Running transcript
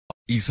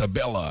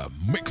Isabela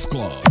Mix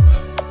Club.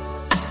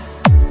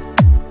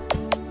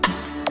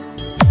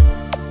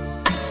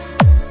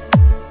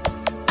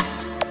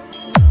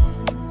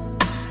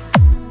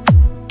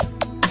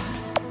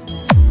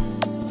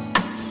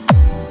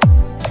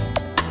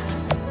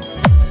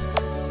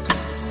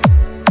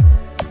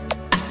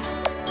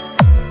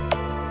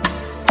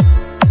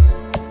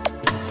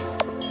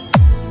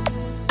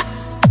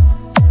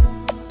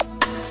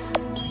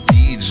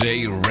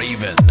 DJ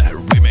Raven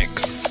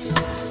Remix.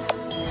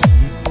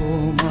 Di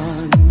ko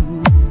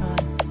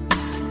manununan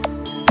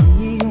ang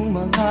iyong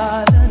mga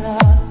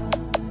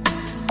lalaki,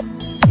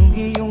 ang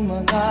iyong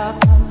mga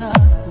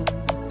pangako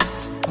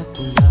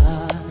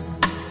patulan.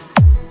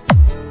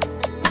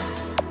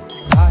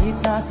 Kahit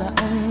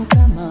nasaan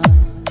ka man,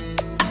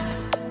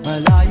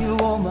 malayo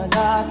o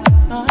malapit,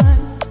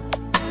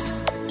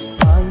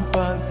 ang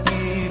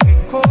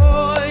pag-ibig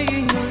ko'y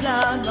iyong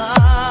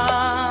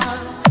lamang.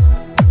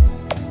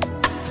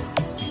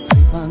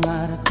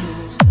 Pangarap ko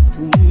sa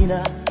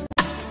tuwina,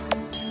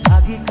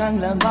 lagi kang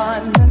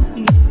laman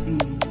ng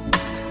isip.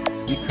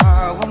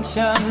 Ikaw ang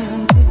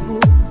siyang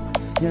tibok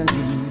niya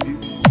rin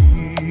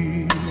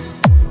bibig.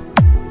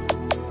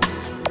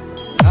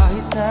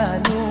 Kahit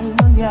na anong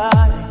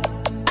mangyari,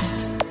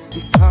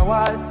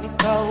 ikaw at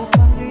ikaw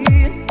pa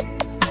rin.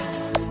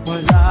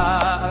 Wala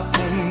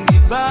akong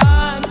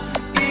ibang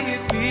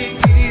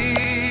iibigin.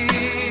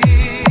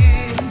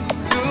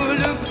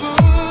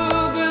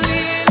 Lulubog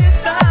ulit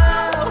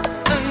itaw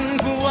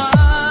ang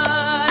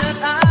buwan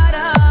at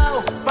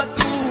araw.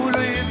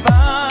 Patuloy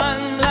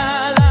bang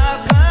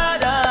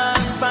lalakad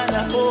ang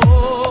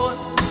panahon?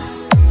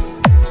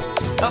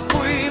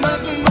 Ako'y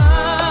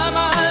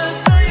magmamahal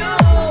sa'yo,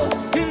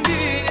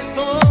 hindi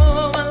ito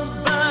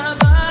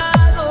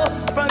magbabago.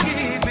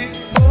 Pag-ibig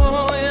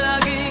ko'y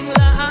laging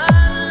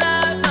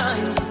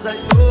laan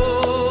sa'yo.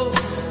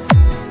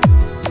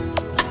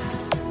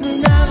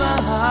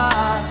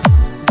 Minamahal,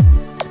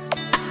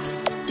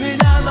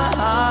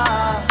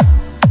 minamahal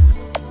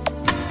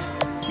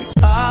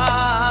kita.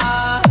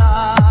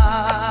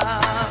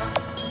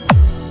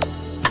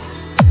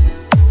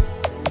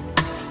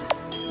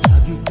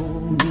 Lagi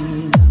kong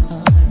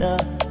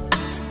hinahanap,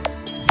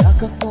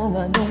 yakap kong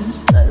anong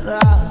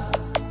sarap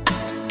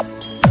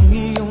ang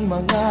iyong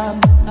mga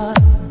mata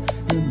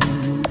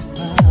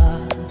lumusa.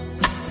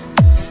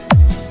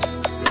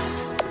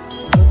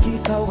 Pag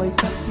ikaw ay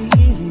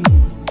kapiling,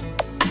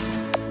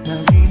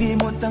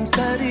 nalilimot ang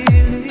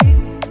sarili.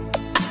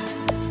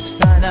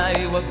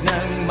 Sana'y wag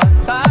nang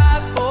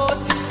matapos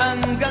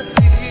ang gabi.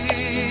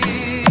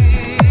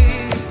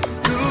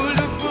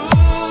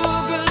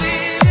 Lulubog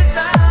ulit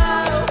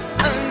itaw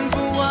ang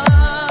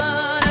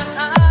buwan at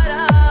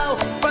araw.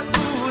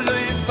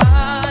 Patuloy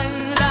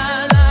pang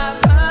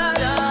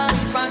lalakad ang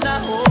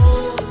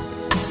panahon.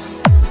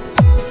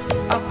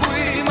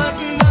 Ako'y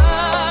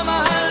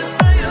magmamahal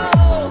sa'yo,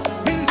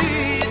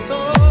 hindi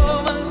ito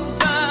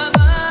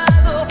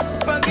magbabago.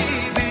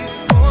 Pag-ibig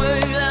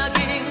ko'y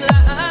laging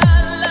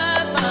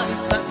laan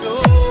sa'yo.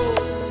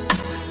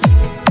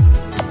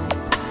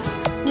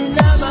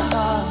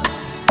 Minamahal,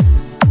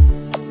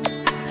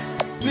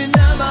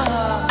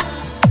 minamahal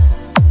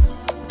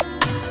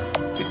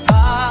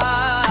kita.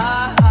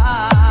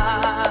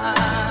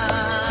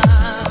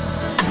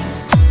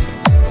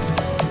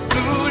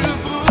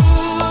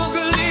 Lulubog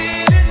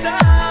ulit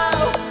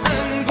itaw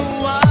ang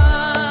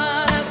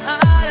buwan at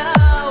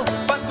araw.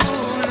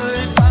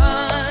 Patuloy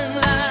pang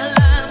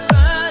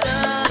lalakad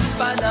ang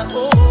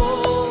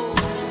panahon.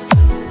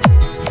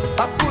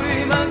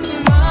 Ako'y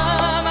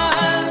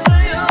magmamahal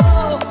sa'yo,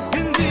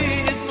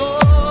 hindi ito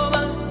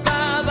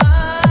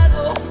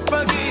magbabago.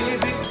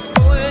 Pag-ibig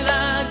ko'y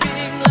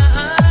laging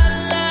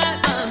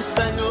laan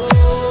sa'yo.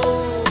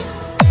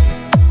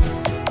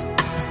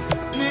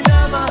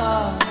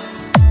 Minamahal,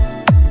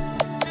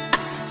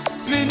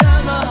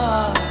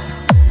 minamahal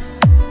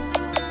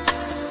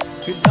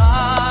kita.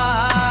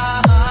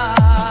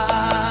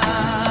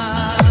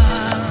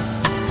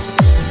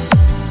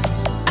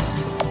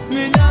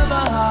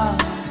 Minamahal,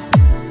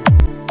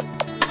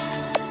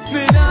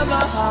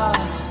 minamahal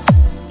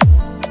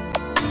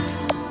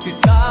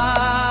kita.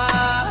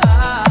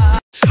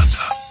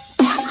 Santa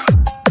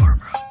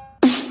Barbara.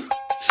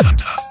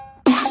 Santa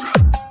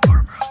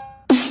Barbara.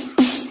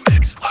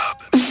 Mix Club.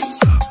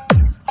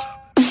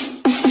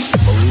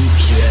 Smooth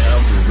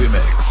Jam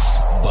Remix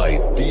by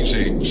DJ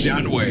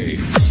Janway.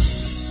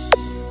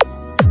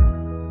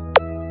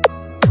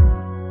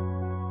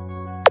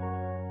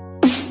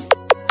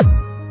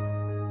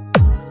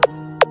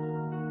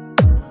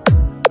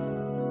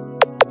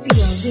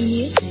 Feel the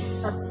music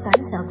of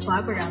Santa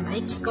Barbara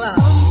Mix Club.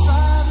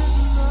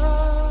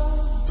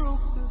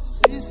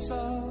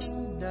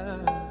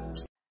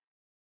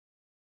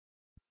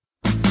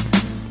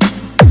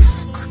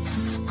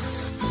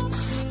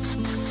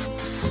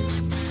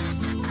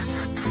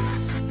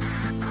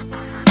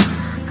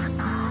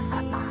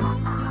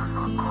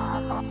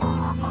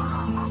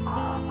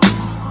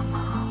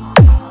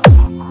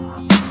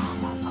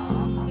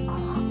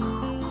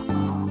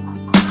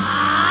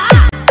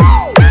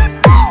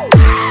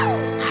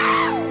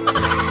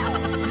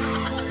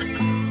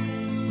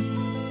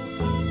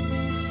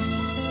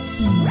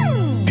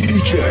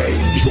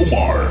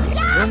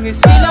 Nung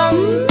isilang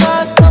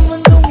ka sa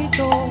mundong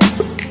ito,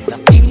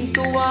 laking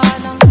tuwa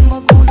ng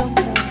magulang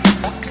mo,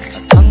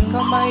 at ang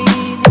kamay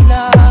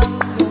nila ang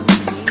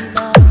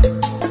lumina.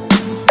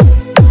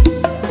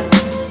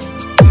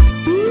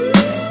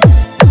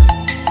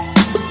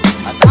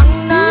 At ang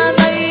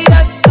nanay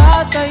at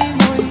tatay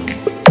mo'y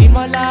di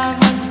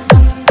malaman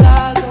ang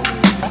gagawin,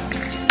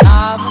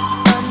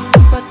 namastan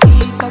pati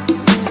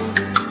pagtulog.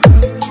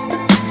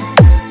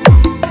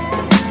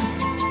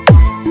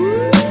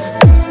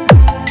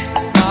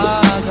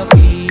 Sa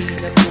gabi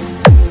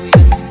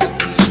natuluyan ng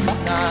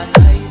iyong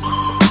nanay,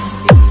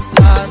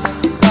 timpla ng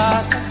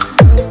gatas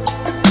mo.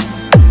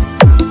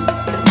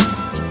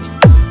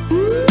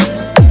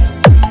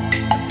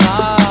 Sa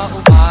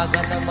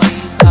umaga na may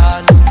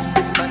talong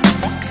ka na,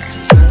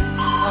 iyong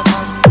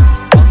amang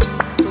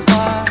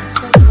pagtuwa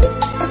sa'yo.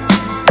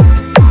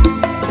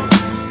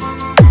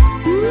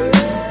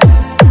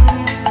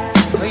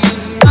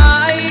 Ngayon na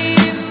ay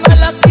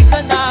malaki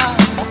ka na,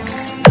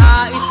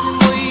 nais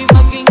mo'y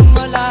maging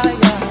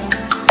malaya,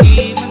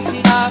 di man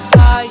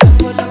sinakayang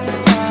walang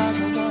magawa.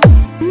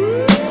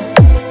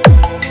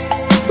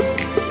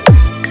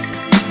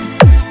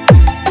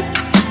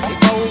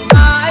 Ikaw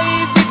nga ay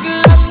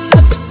biglang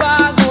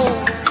nagbago,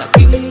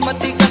 naging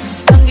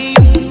matigas ang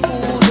iyong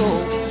ulo,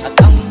 at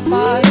ang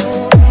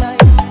payo ay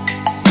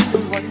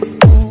sinuwan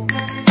mo.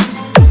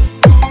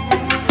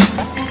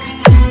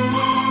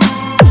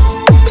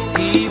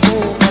 Di mo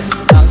man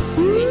lang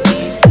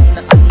inisip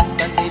na ang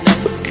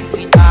kanilang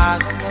ginagawa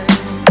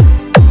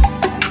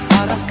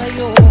para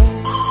sa'yo.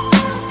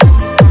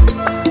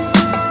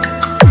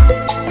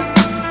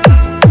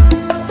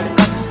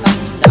 At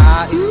ang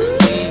nais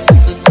mo'y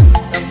kasunod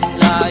ang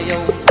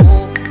layaw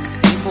mo,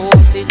 di mo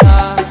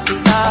sila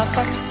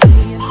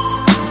pinapansin.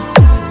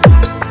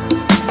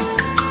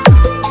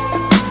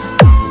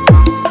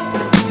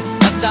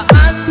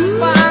 Nagdaan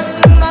pa ang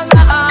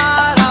mga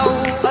araw,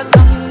 at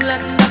ang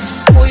landas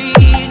mo'y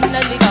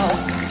naligaw.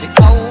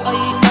 Ikaw ay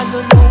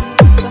nalulong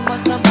sa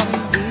masamang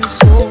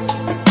bisyo.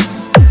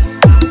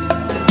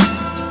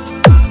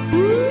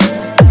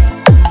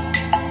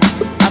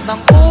 At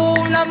ang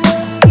una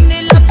mong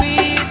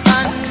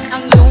nilapitan,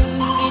 ang iyong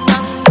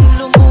inang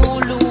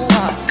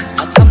lumuluha,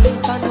 at ang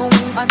tanong,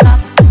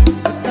 anak,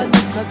 ba't ka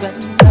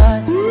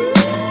nagkaganyan?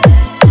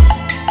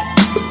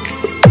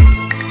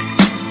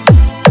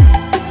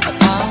 At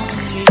ang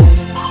iyong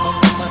mga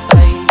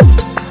matay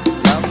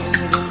lang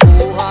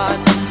lumuha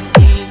ng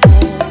di mo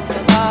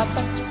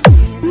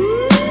napapansin.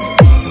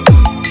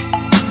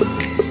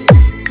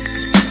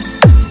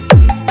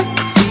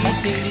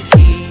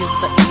 Nagsisisi-siyong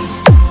sa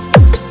isip,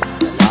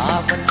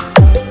 nalaman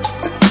mo,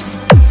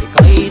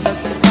 ika'y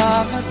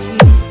nagkakamali.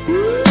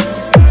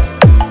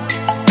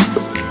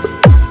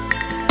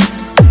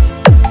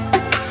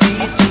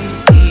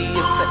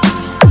 Nagsisisi-siyong sa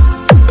isip,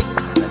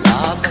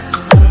 nalaman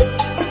mo,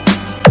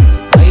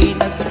 ika'y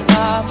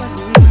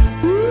nagkakamali.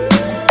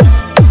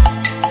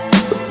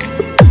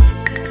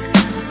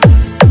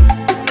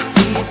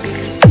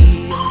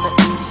 Nagsisisi-siyong sa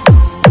isip,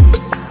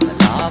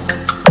 nalaman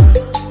mo,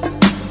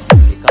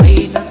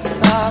 ika'y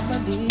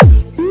nagkamali.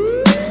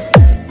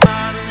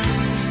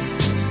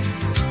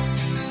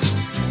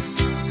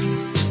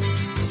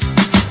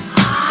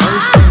 Sa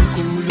isang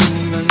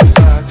kulungan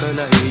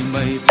kakalay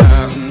may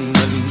taong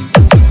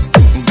malungkot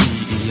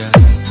umiiyak.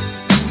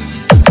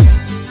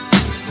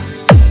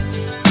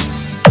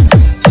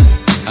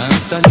 Ang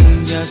tanong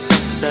niya sa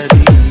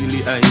sarili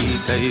ay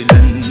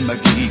kailan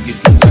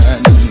magigising ka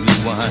ng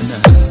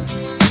liwanag.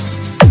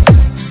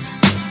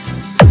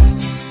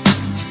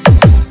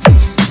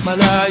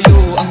 Malayo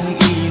ang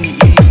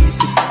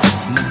iniisip at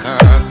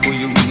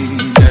nakakuyong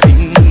niya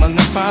ring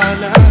mga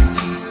palad.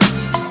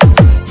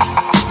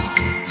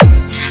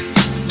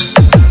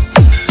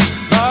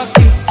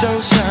 Bakit daw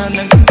siya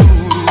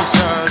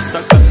nagdurusa sa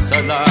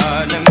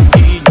kasalanang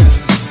di niya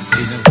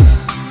ginawa?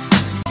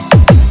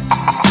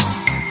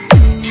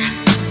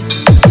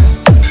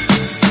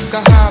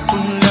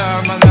 Kahapon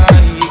lamang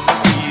ay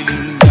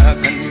kapiling niya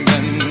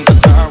kanyang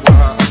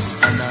asawa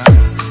at anak.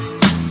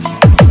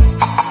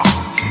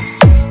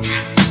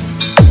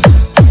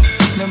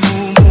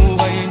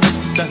 Namumuhay ng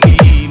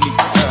tahimik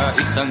sa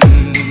isang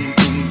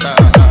munting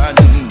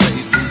tahanan may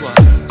tuwa.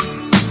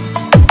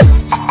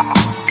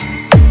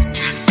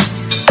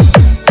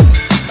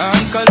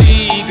 Ang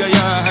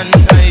kaligayahan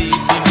ay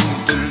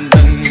pinutol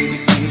ng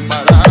isang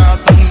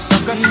paratang sa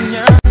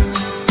kanya.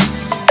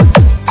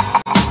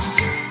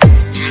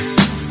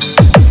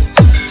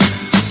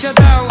 Siya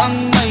daw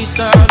ang may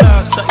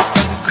sala sa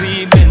isang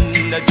krimen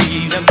na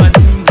di naman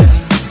niya.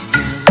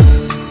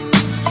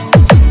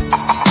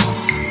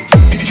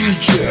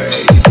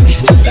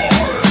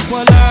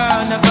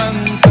 Wala na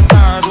bang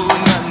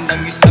katarungan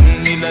ng isang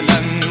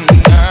nilalang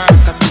na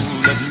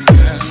katulad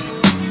niya?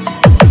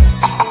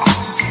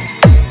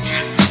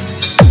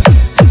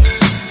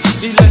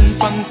 Ilan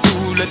pang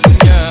tulad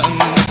niya ang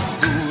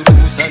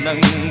nagdurusa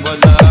ng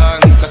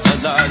walang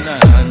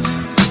kasalanan?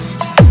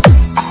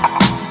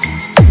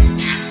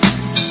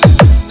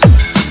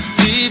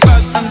 Di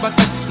ba't ang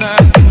batas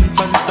natin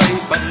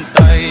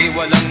pantay-pantay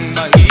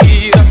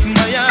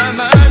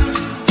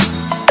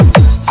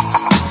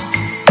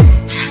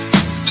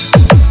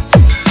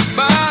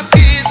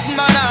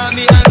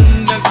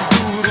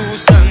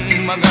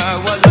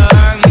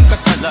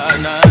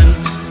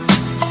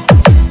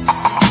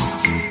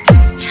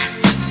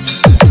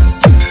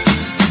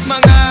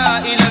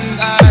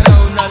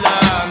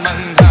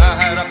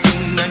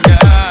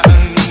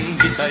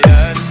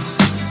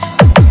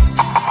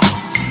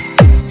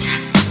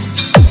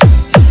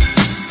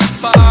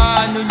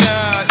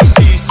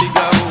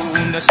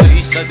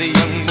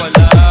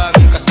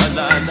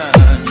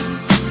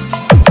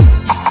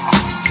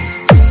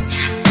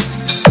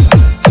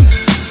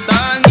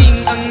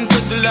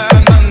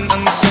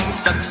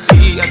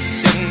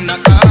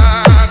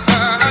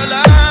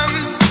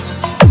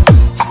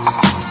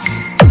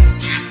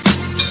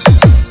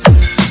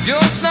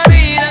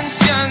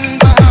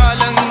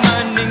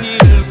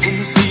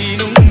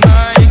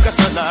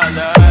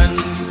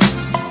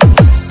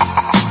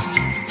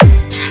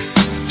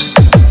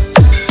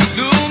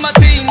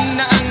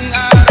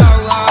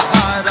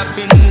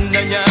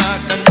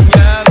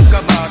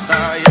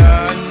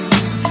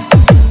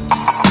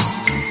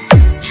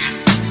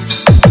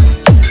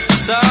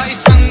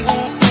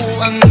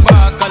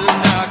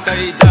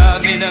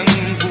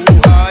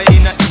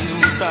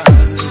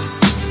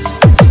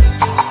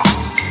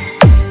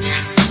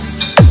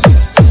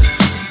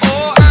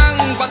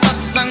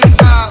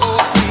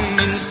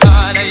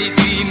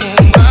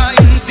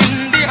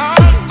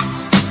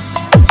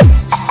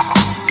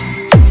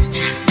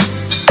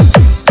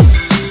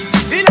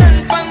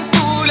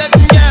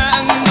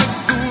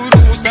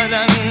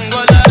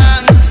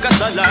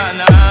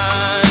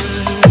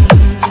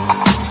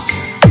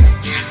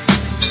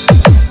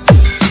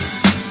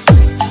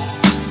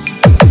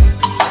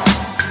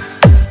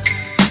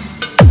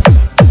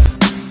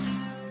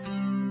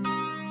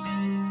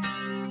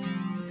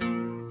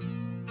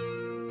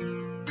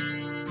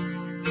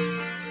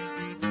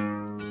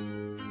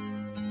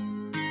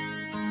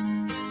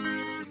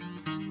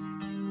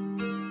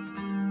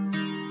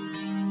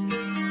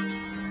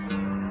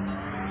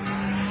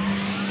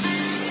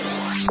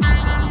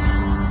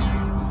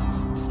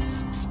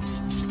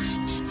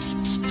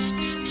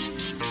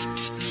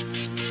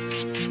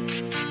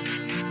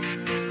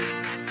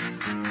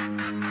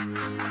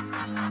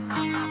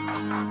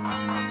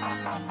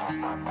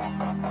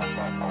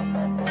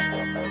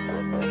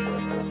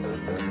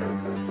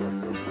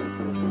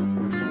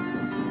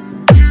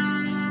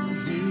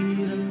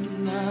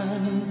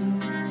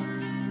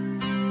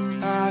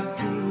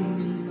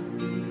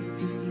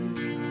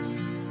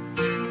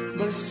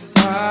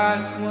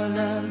Basta't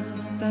walang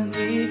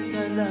tanik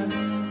ka lang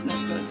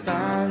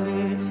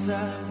nakatali sa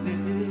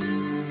dilim.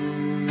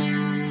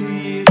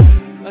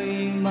 Hirap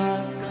ay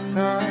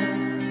matakan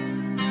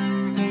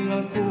kung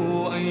ako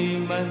ay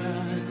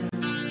malala.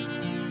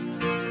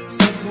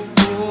 Sa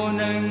buko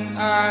ng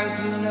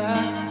agila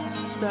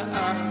sa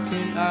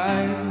akin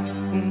ay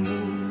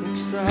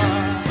umutuksa.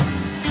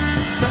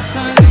 Sa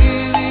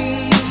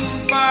sariling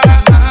lupa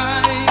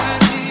ay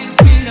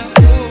alipin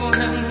ako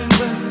ng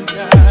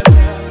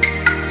bandala.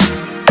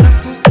 Sa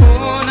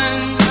buko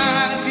ng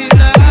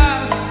agila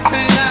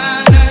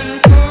kailangan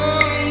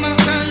kong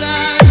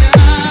makalaya.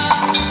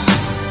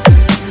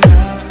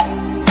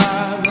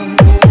 Parang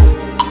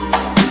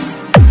oras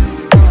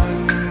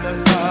ang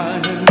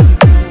labanan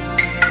ko,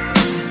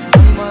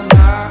 ang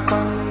mga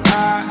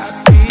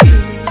pang-aapi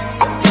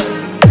sa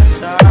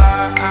kalinasan.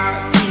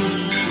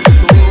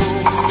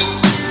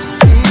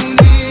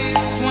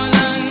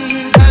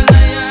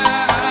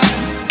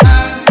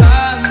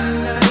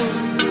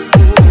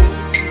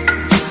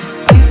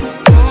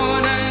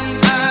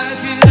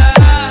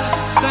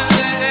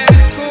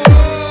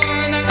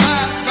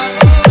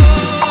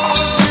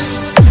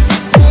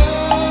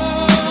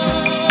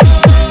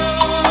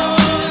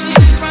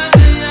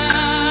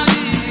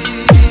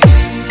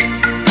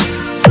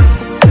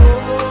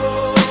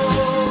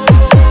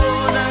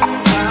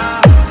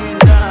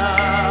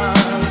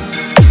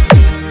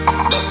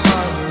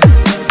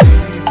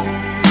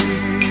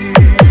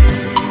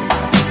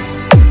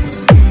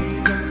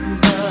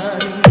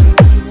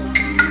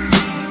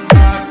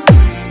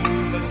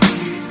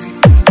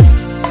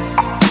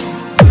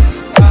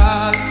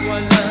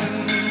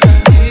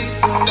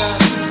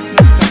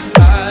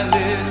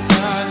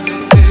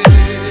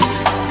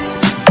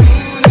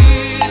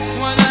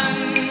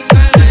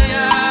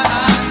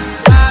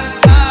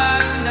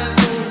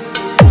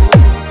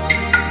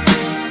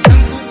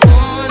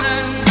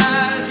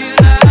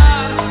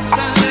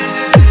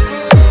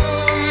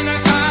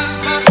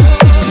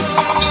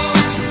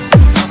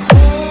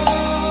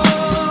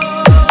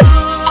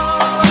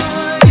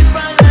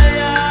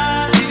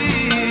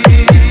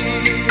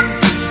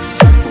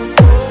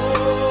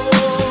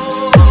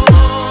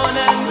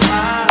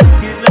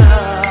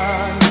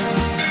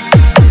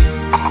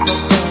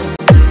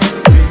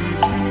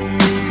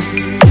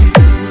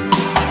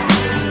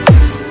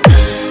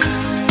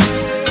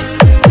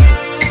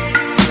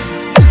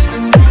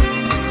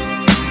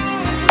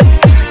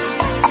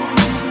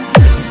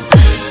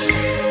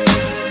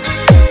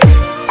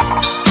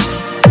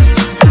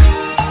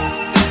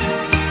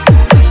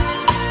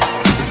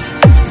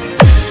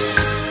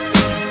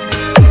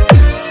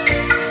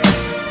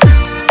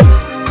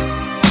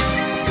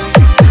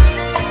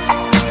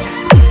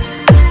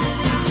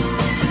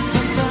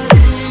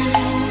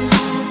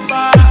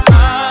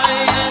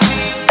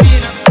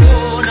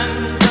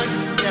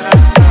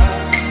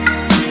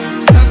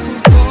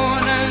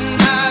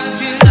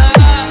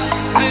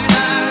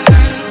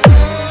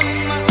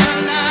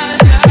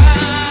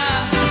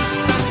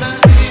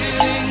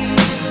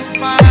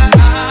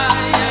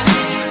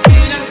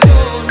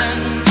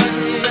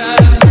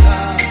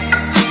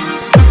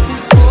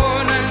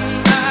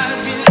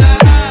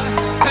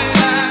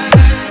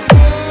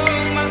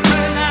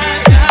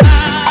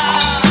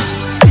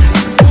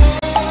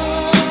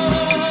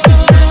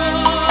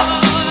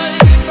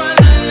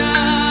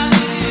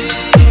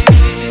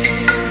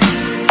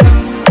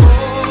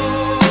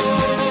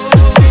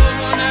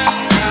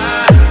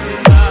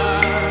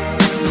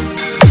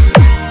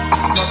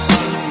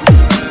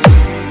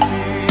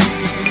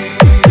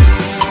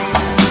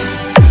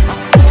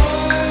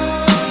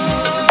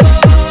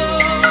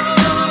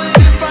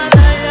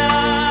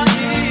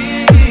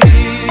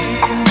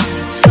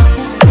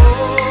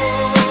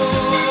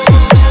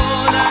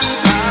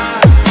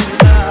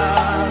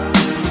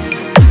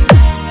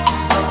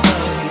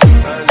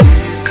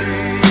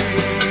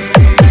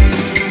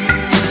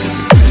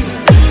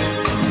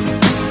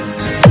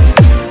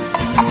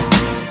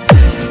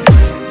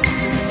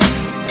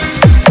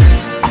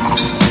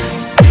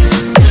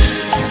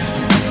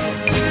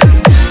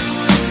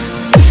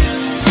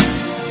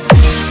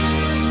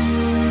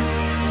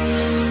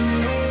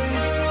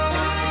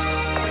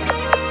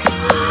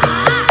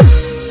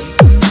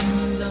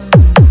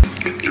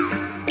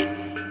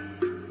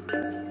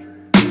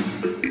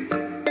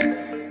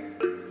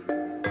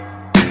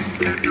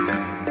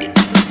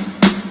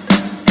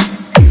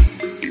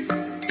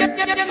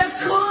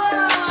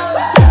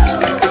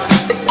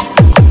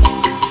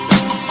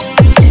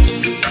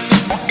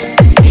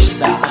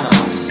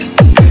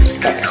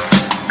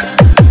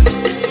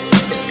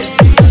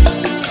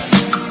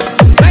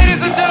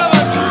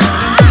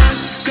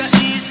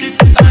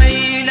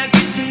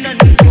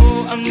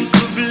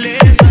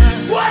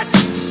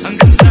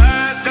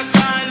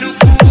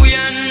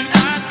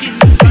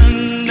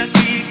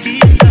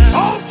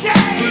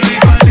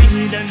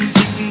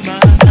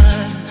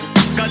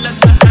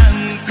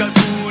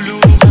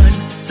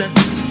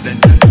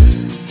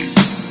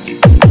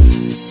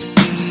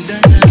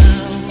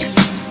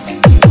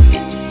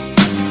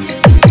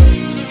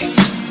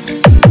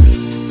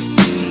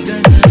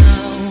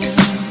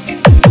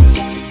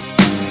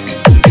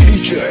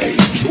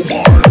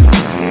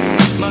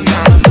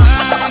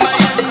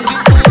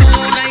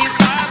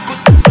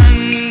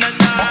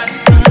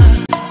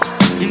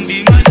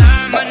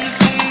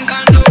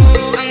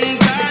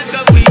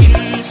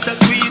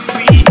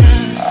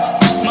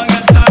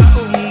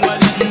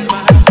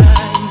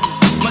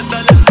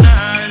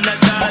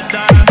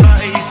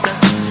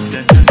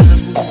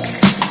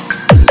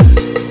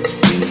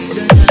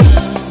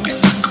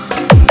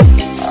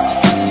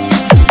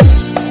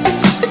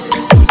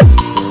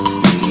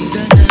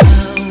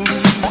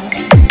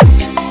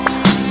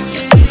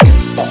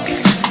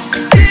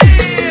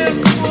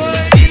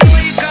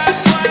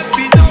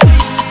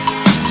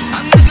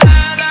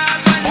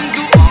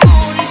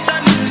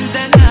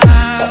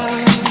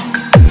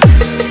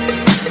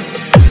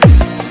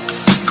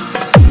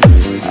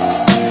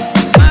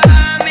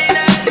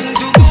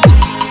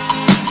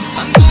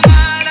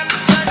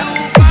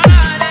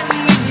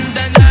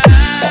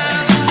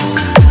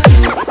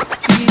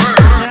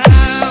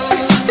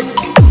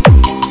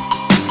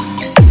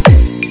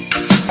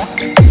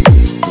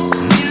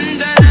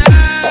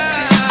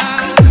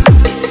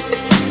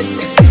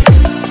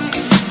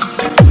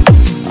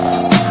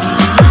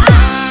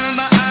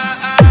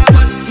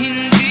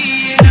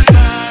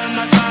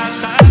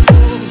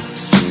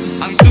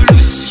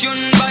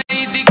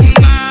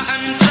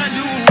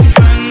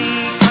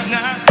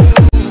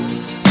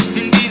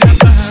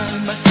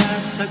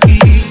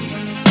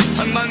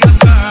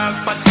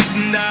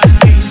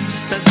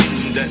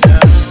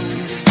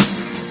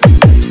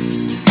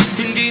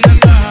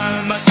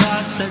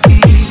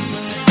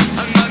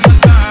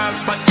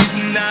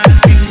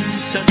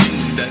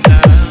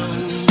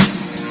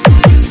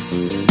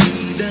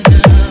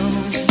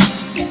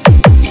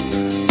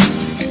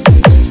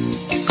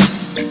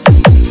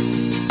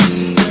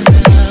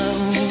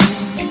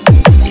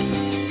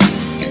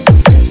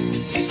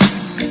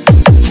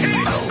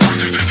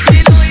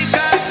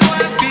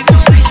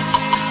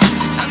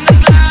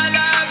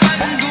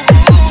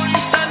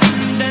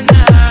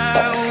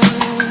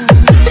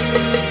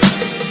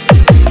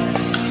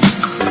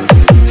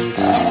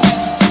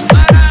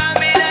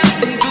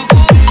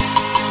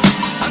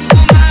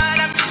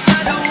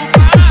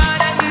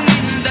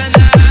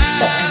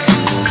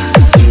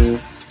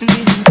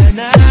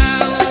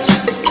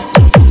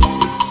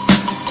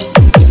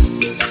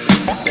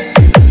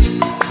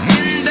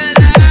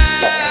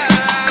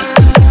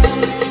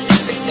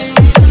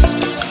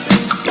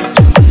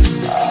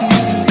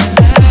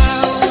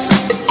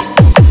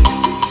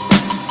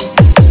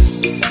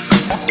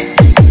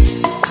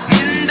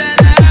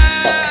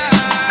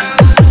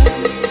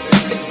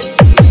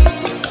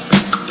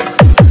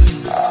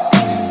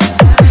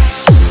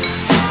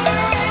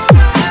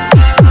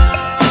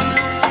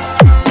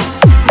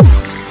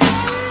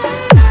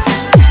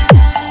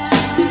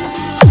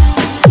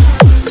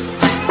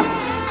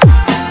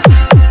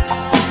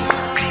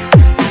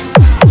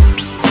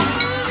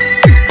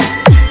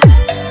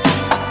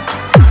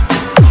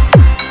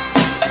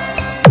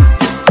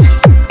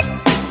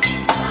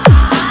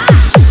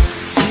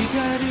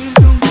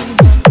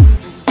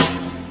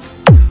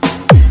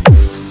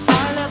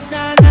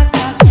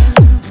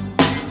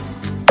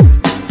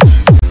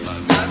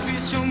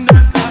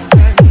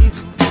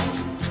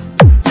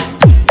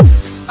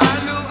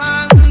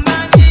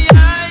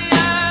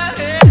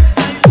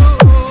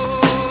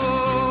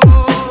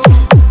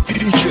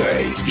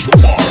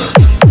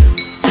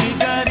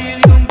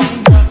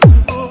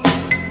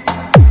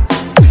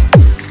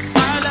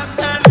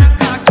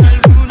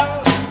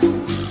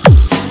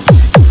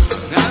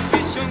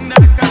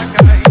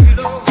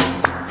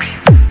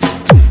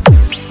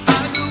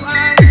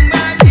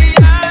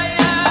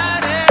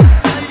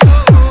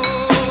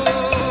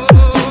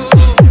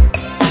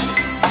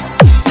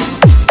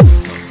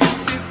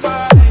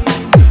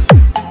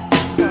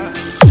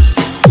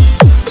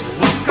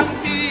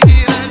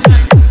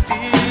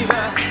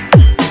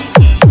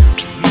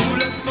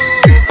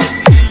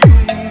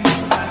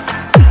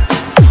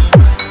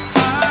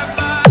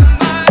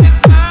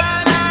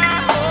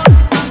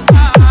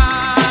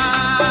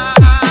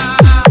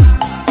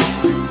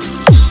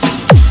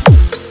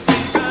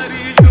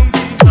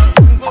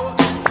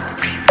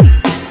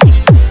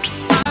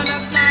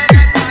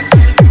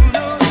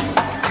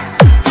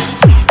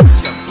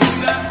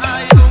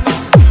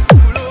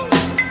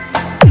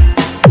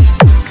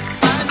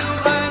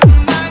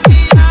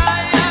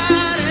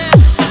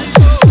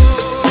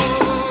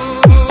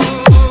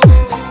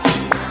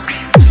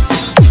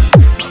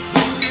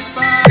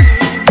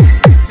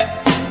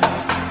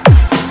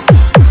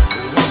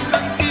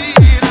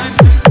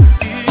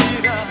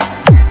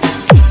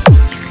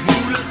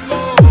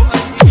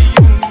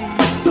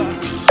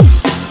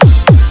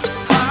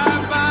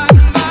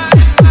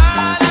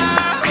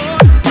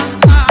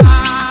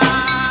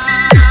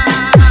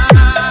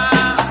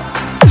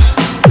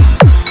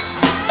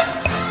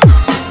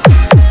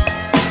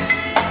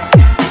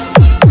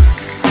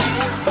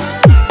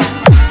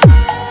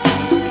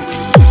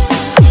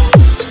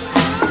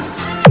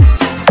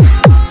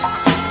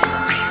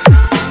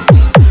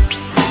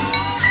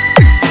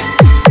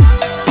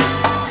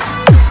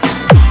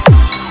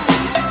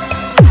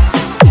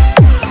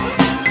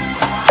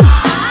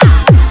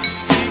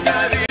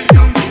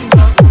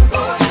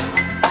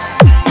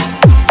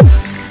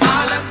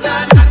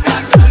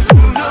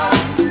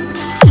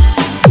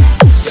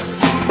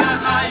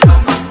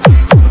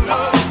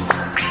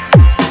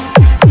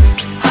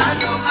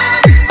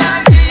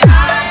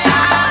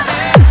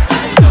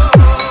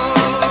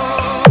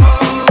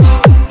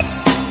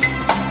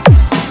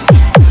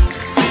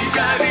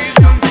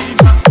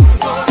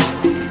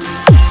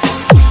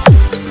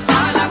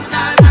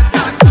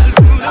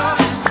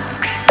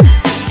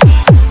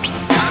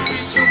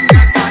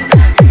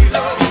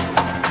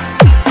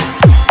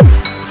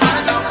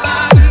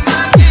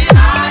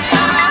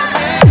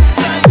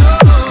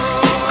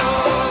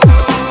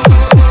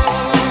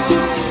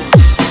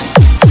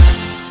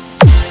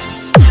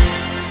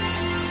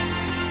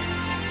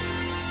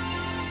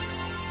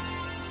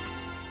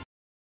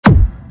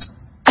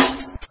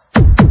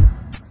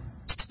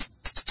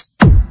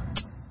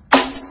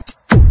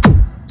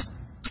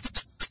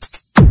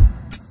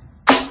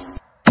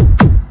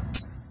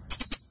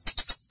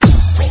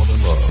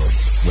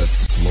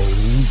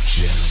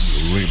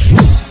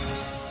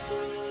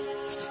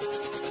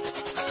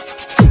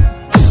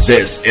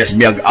 This is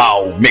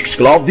Miag-Ao Mix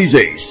Club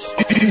DJs.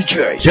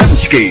 DJ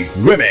Jansky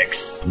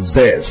Remix.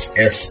 This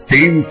is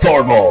Team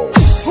Turbo.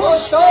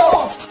 Push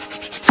off!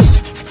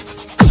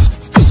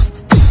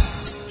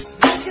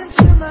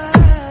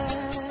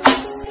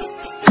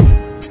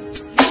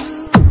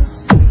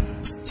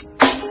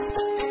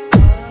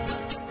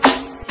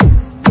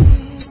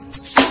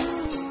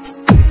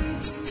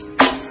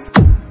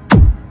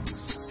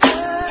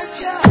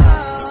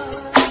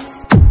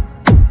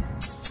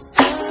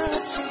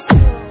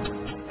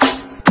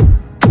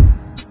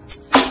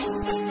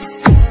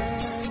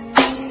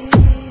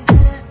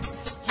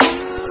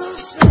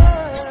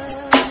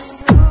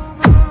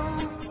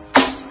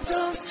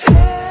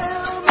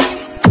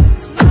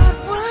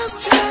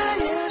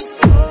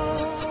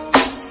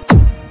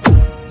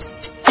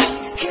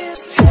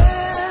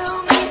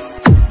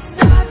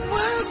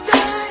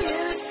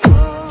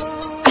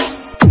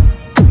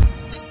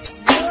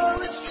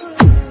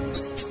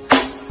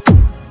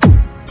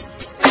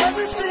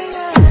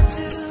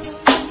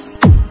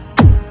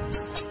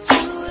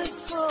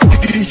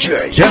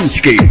 DJ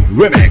Jansky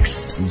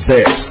Remix.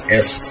 This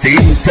is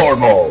Team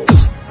Turbo.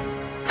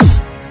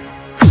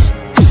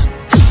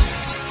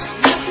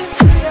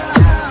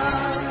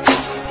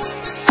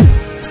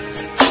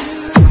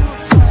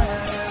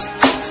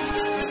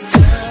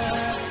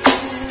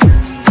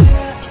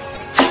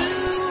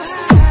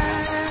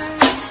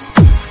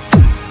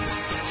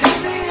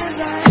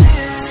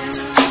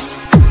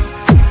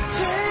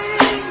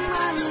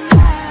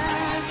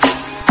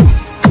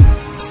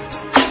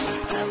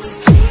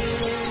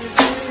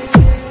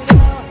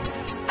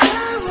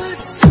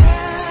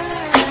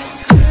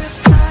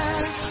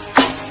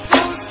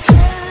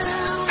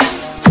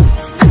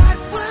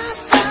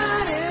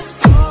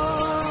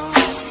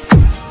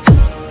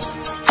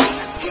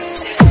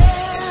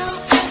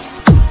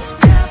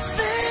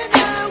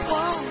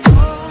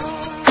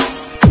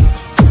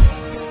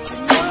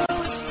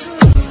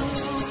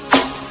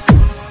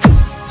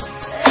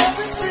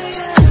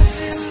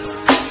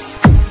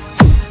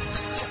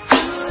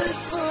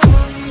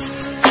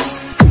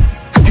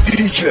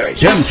 DJ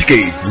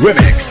Jansky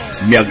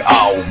Remix.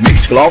 Miag-Ao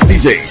Mix Club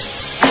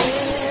DJs.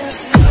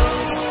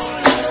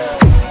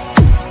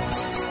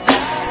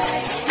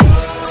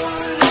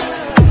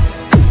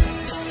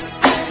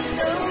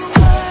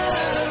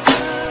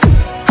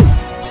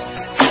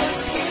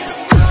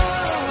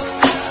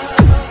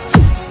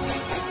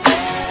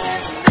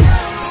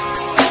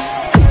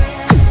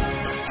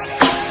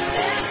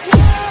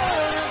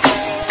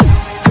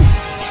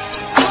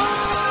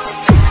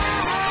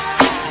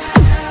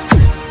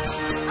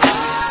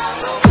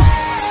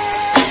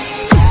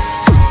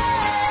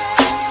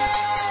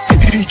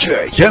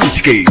 DJ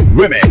Jansky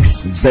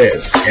Remix.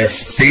 This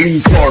is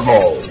Team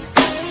Turbo.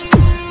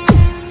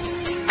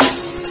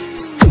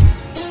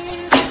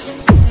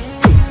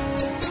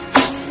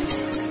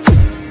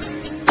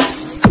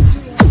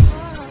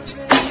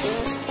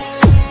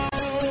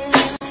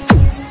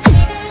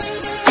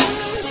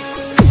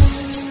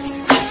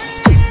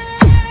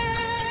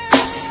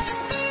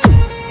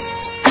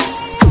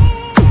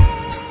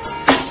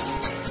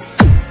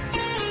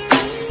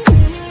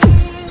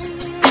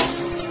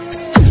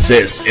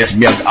 This is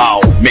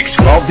Miag-Ao Mix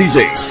Club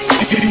DJs.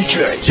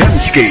 DJ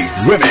Jansky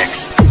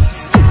Remix.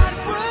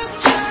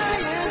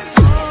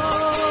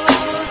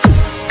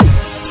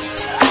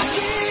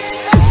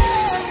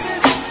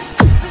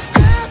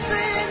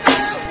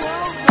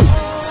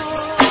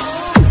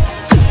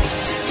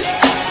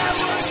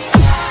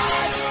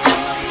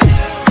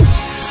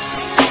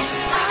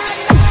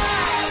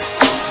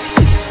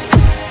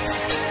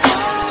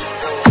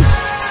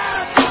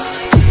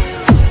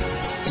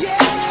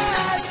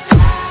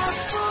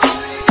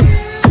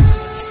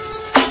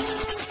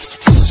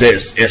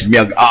 This is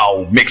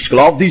Miag-Ao Mix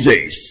Club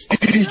DJs.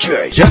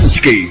 DJ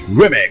Jansky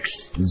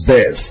Remix.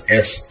 This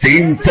is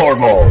Team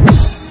Turbo.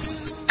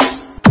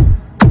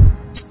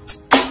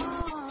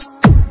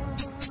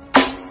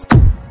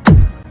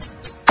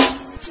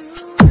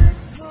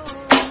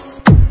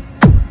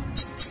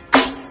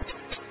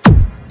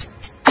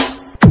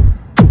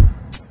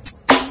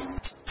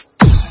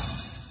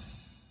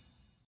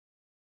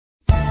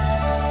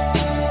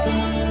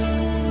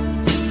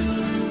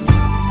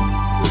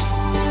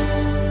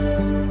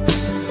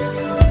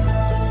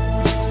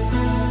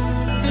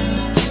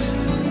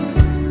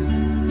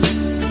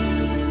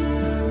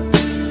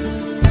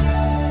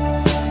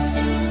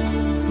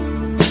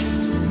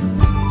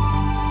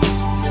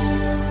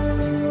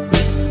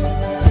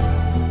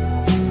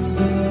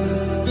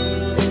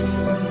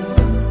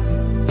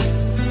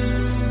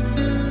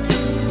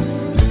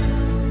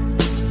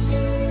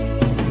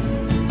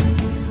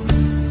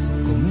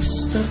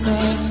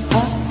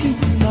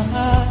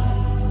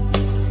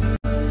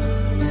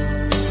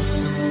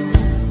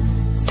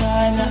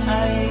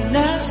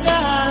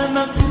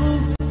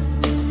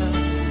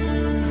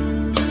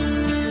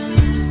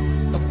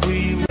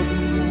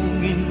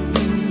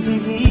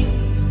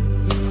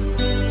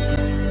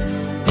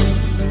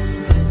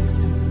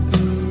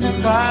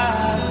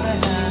 Bye.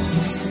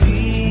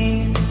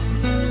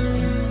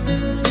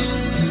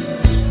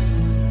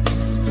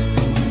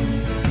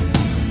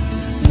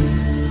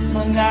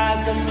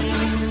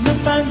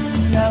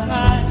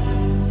 panlangan.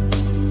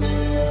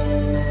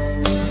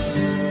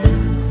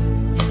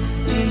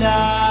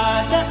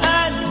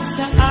 Dinadaan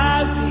sa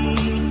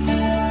akin,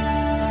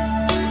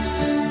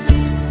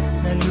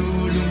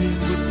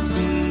 nalulungkot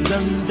kong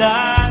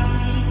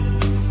damdamin,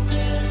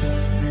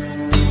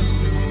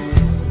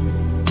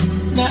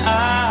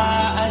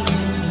 naaalala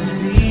na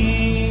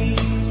rin.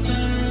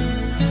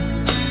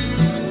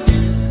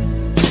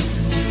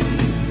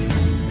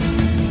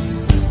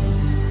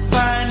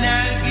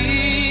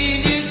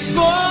 Panaginip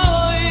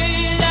ko'y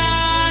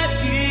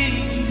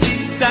laging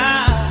kita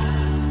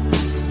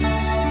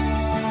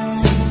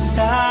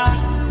sinta,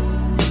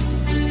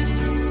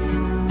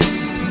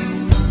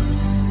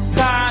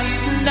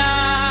 kahit na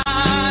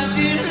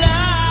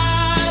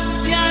dilat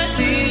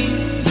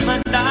yaring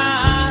mata.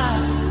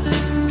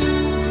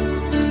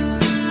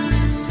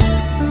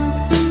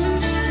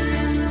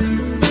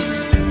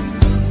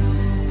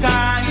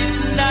 Kahit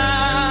na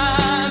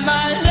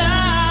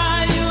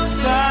malayo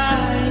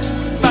ka'y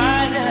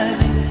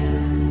parating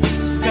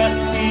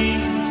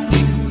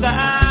kaibig ka,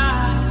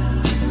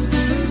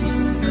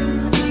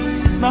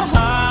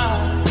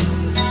 mahal.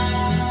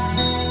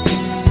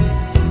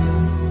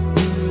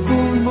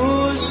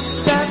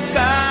 Kumusta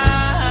ka?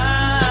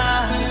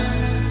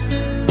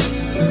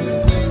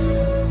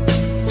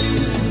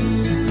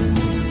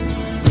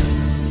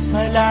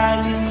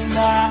 Malalim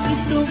na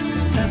itong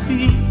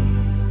tabi,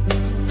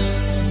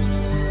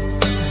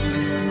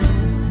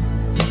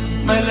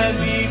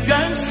 malamig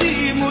ang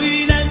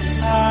simoy ng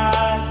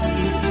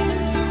hangin,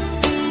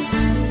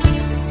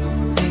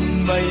 kung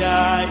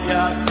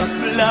mayayakap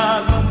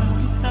lamang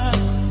kita,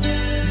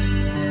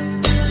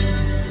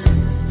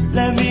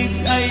 lamig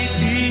ay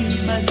di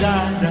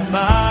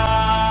madarama.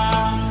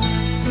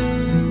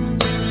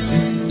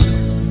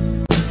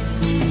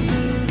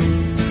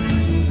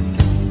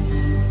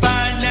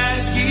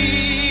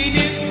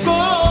 Panaginip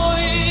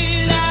ko'y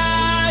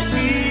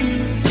laging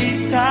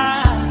kita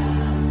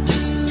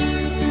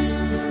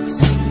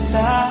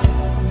sinta,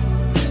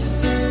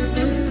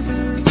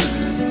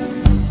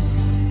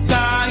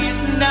 kahit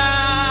na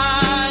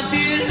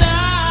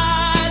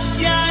dilat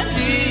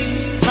yaring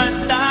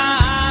mata.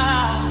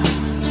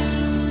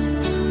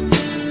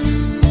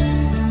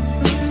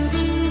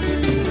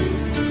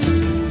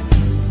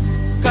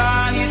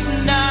 Kahit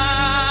na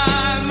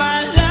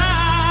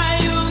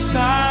malayo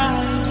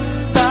ka'y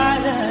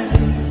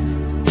parating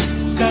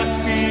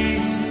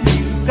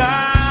kaibig ka,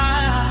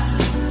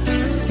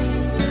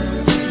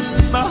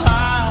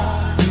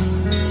 mahal.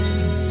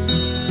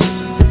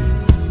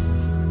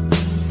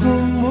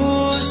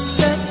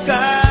 Kumusta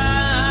ka?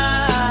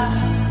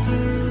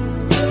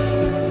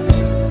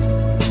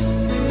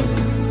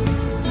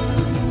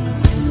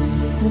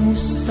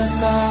 Kumusta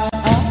ka,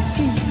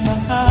 aking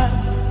mahal?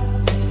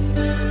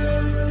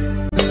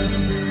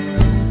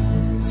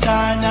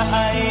 Sana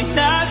ay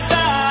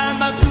nasa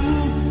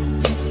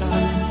mabuti ka.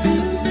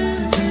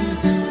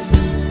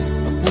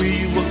 Ako'y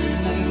huwag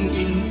mong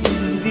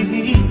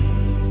intindihin,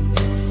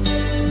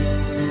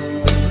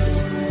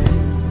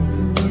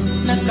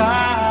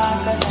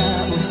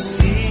 nakakaraos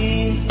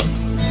din.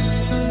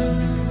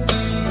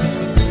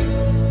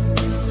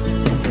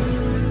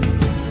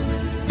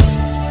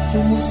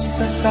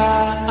 Kumusta ka,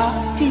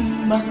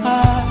 aking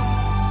mahal?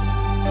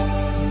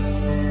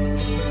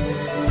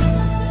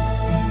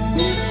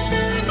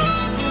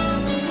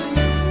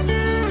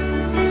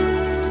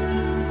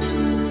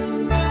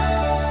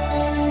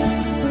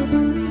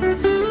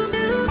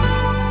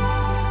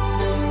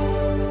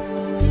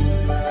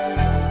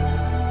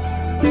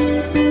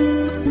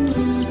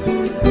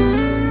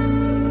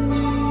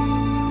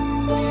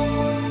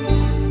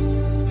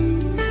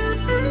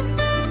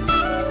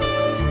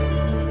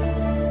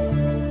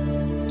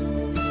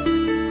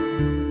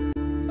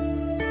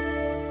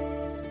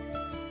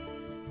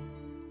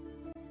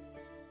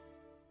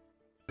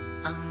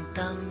 Ang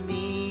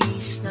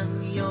tamis ng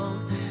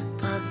iyong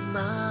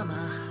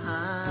pagmamahal,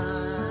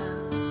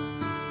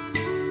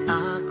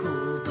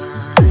 ako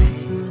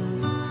ba'y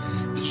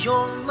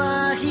iyong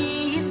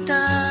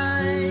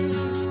mahihintay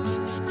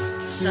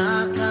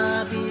sa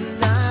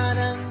kabila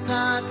ng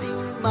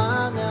ating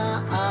mga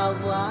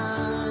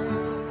away?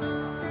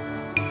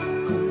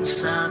 Kung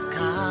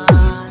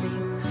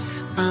sakaling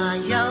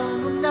ayaw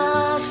mo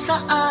na sa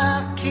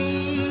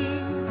akin,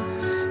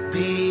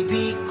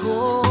 baby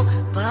ko,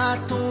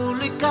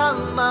 patuloy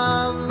kang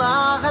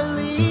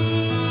mamahalin.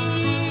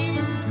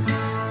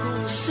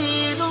 Kung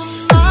sino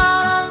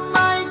man ang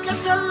may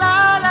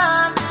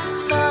kasalanan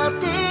sa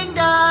ating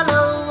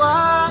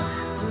dalawa,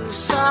 kung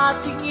sa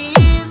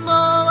tingin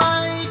mo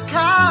ay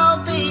ikaw,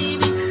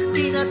 baby,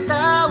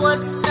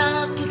 tinatawad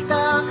na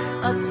kita.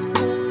 At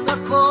kung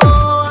ako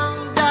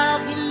ang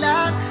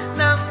dahilan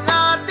ng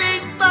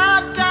ating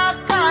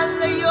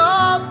pagkakalayo,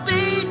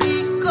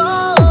 baby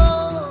ko,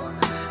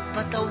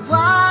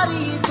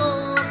 patawarin mo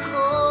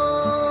ako.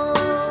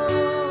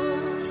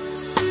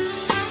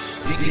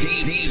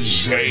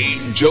 DJ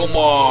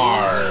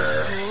Jomar.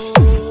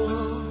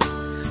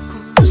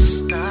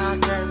 Kumusta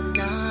ka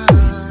na?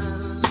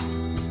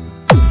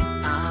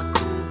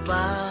 Ako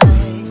ba'y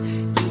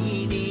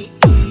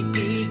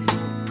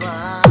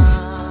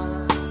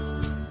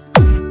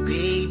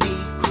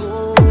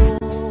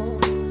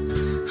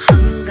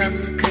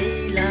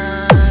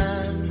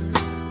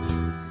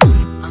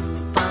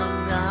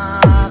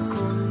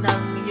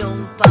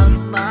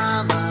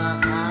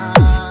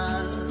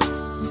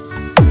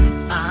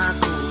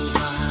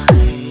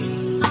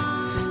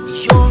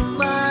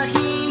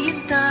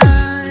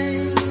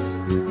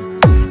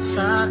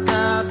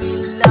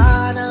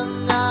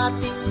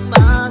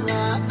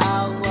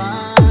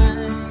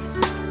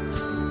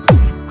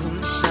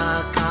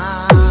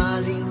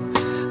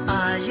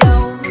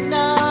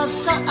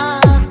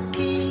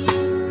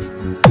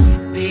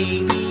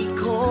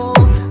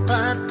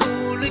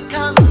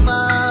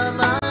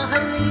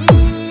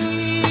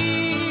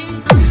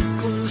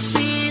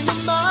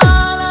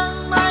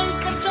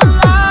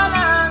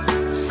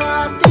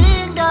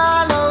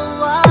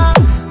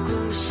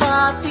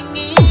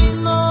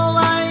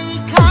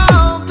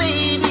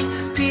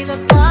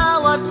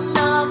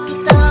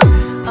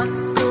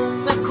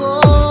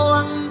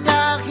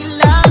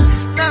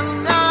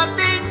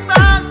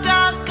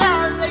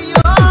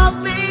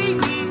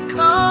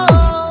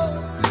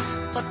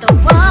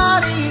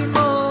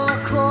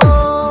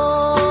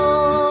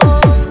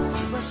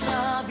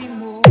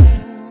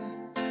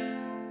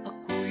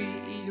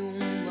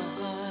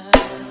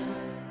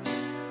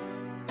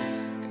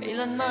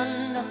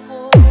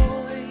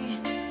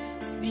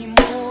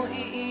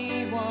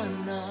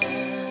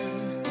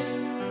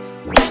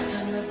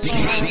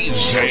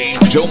DJ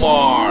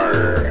Jomar.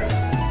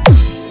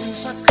 Kung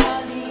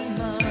sakali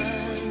man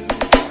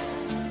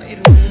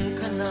mayroon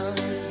ka ng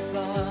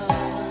iba,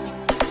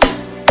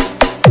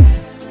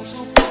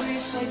 puso ko'y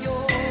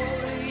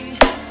sa'yo'y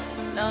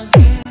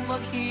laging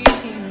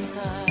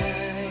maghihintay.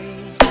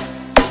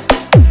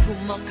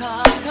 Kung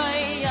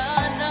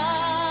makakayanan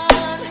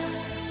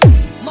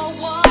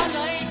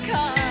mawalay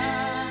ka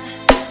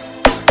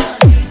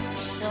kahit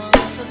isang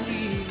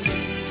saglit.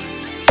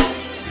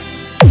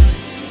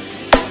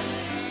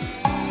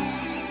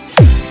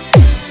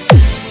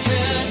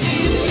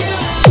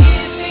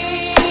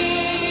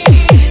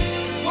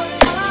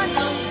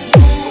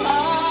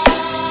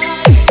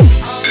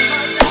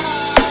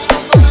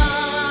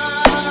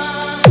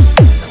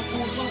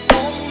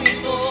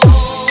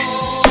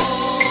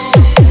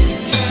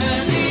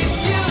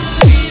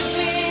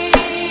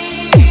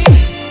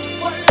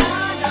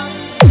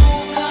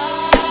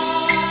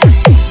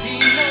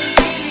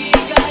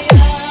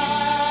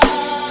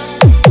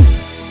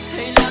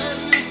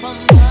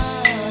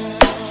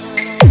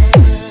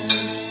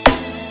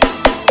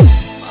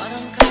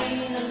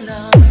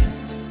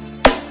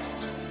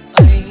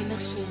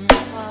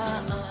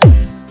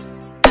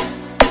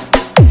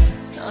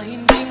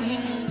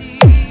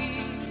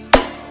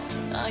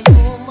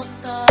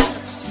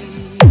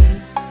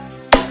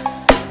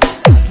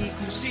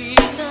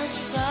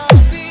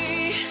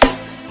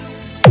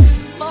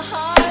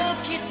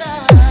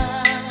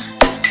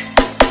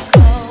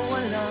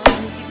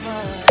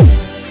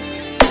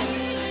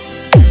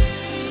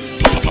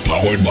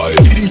 Powered by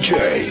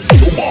DJ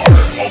Jomar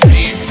of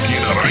Team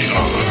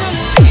Ginaraya.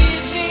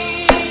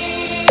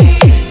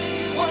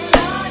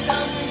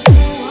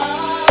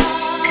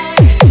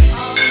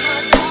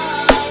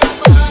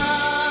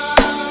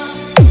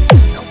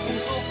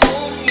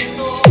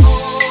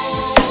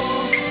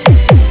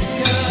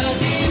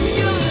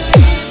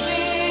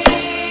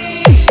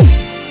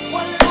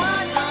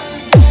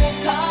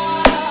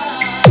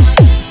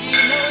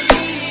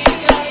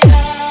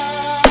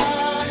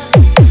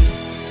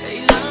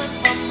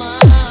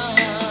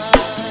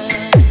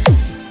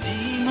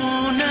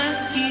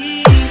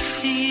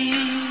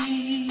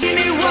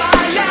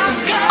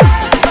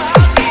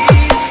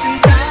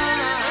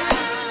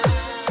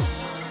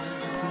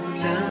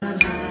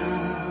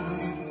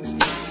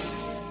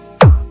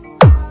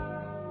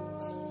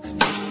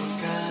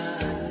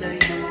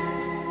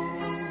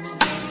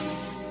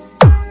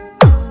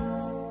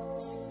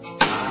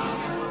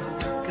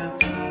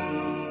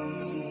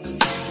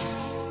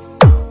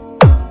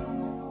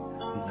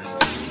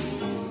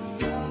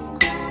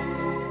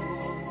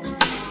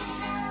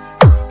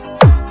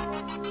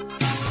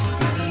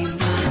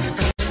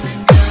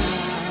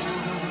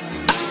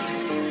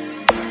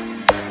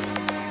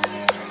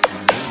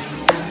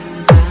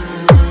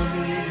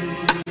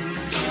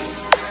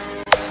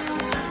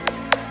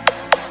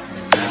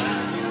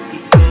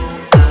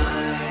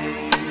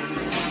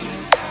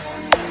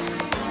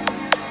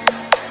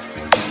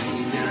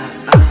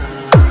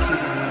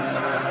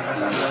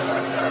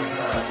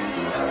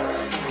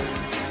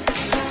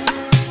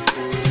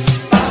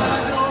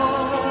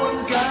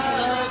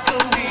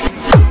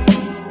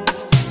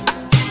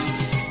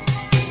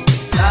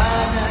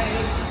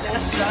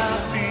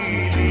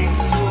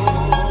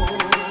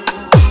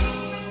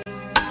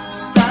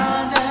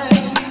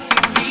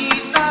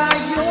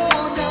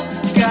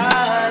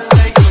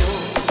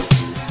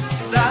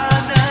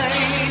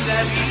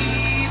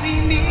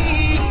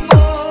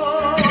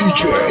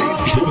 DJ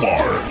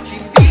Jomar.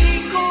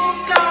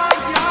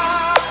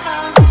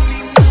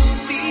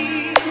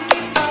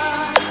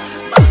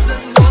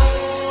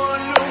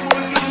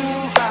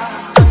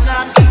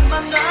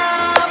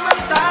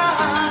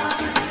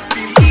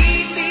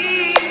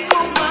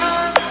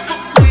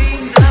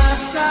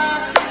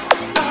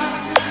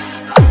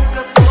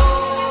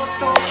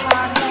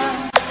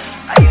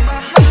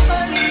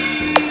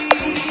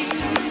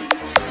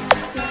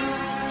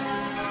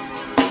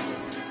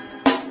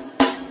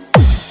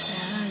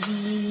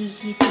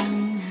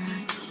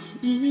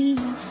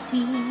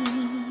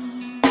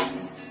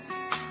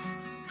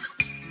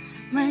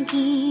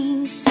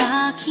 Maging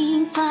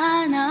sa'king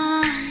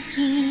panaginip,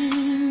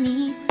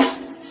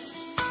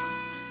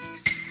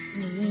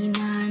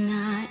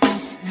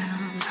 ninanais na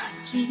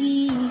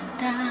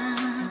makita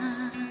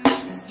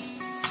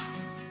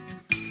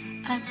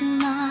at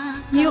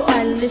You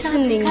are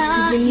listening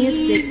to the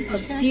music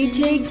of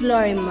DJ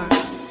Glorimar.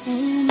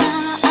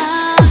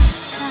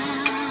 Umaasa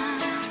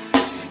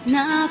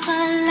na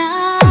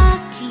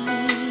palagi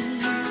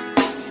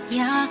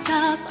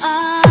yakap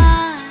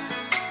at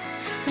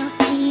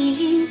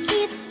kapiling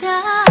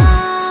kita.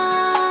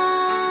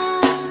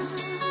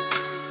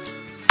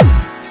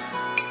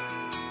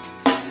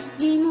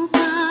 Di mo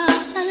ba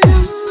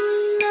alam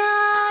na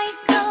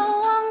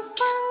ikaw ang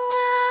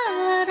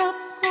pangarap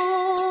ko?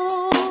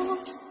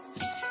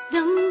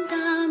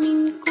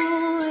 Damdamin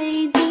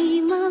ko'y di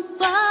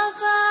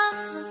magbabago.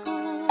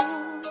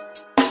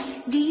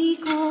 Di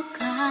ko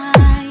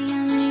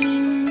kayang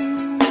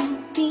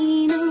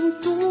limutin ang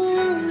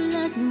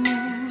tulad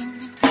mo.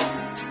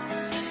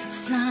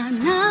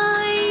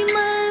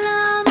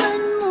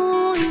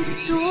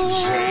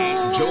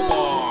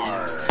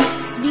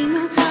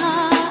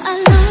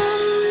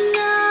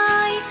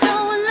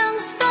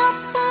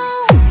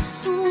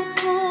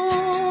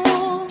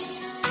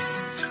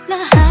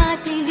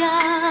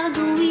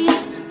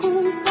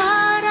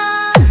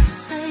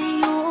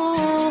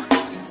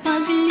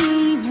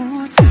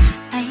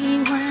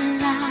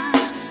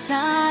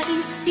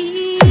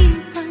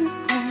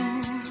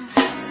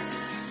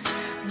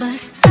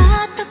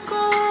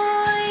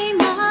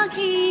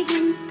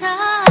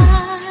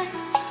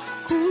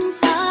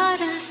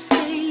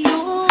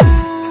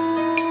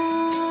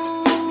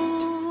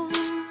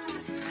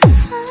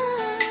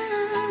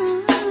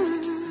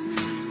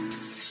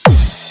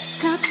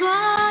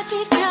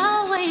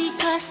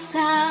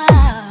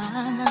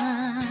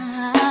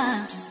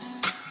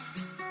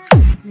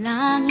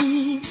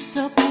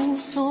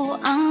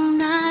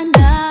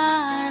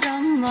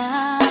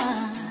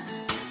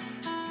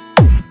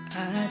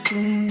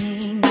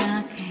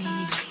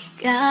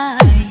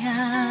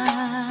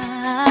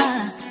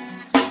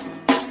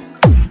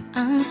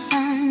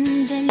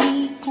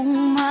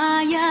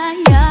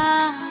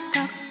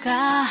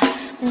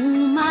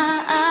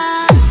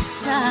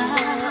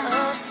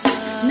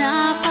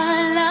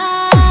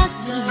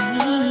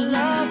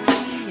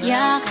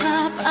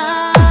 yakap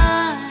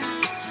at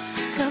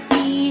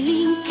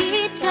kapiling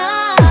kita.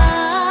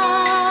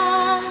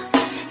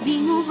 Di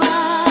mo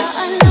ba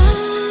alam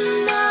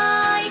na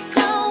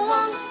ikaw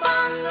ang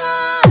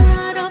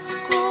pangarap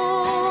ko?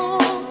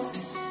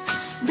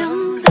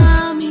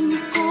 Damdamin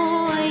ko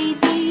ay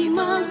di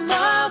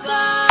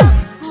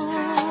magbabago.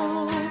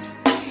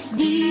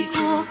 Di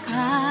ko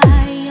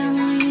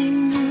kayang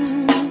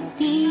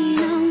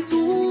limutin ang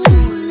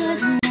tulad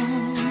mo.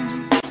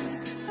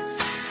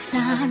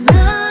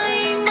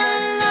 Sana'y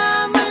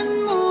malaman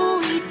mo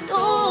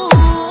ito.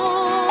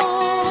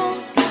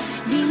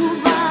 Di mo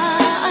ba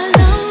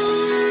alam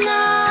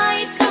na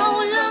ikaw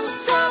lang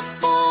sa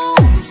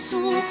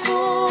puso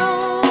ko?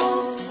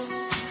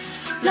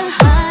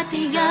 Lahat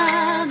ay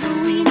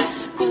gagawin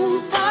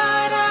kung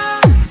para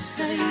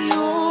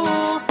sa'yo.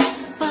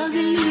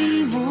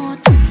 Paglimot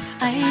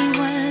ay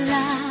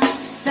wala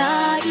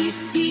sa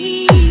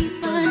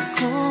isipan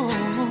ko.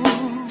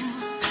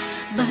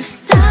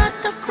 Basta't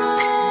ako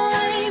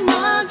ay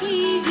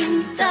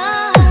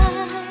maghihintay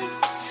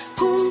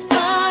kung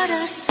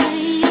para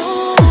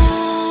sa'yo.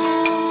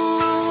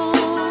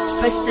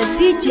 Basta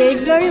DJ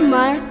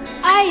Aguilar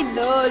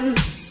Idol.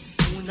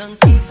 Unang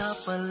kita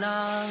pa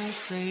lang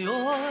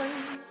sa'yo'y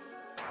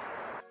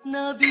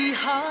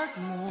nabihag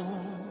mo.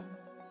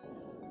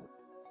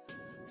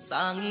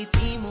 Sa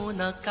ngiti mo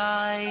na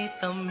kahit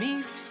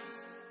tamis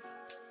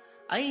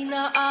ay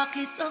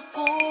naakit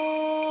ako.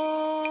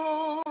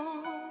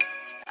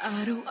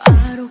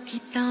 Araw-araw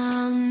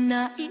kitang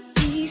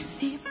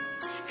naiisip,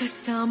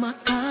 kasama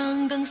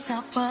hanggang sa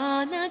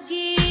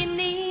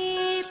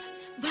panaginip.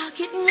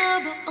 Bakit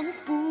nga ba ang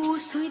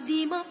puso'y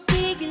di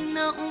mapigil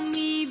na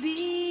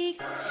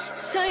umibig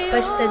sa'yo?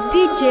 Basta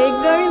DJ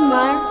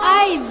Aguilar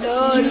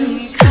Idol.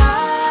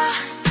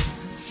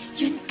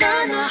 Yun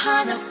ka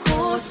nahanap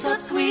ko sa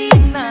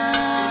tuwing na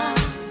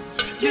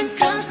yun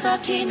kang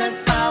sa'kin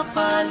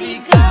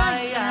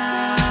nagpapaligaya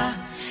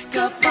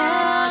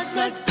kapag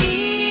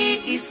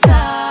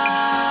nag-iisa.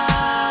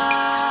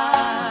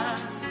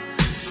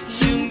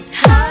 Yun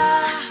ka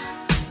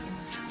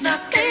na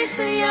kay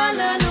saya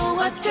lalo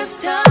at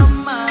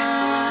kasama,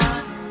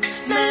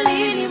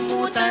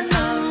 nalilimutan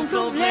ng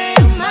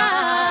problema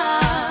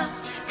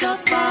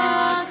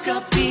kapag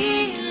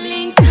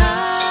kapiling ka.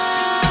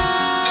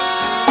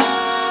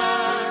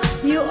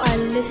 You are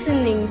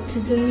listening to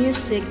the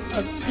music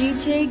of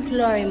DJ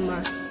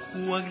Aguilar.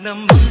 Huwag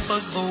namang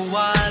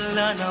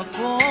pagbawalan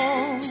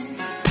akong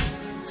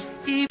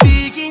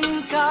ibigin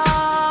ka.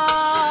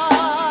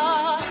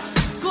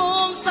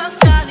 Kung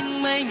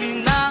sakaling may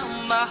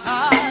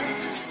minamahal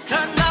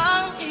ka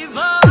ng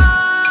iba,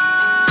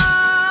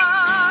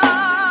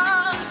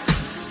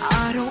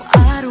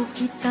 Araw-araw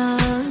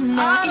kitang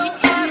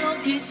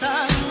naiisip,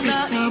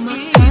 kasama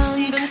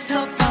hanggang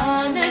sa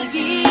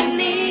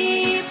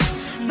panaginip.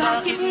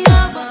 Bakit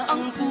nga ba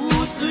ang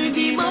puso'y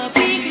di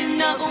mapigil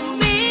na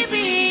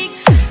umibig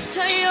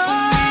sa'yo?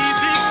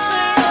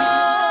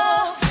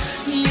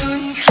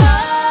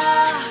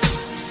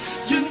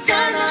 yun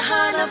ka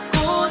nahanap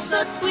ko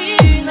sa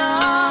tuwing na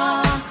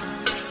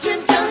yun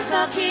kang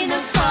sa'kin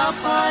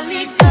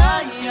nagpapaligaya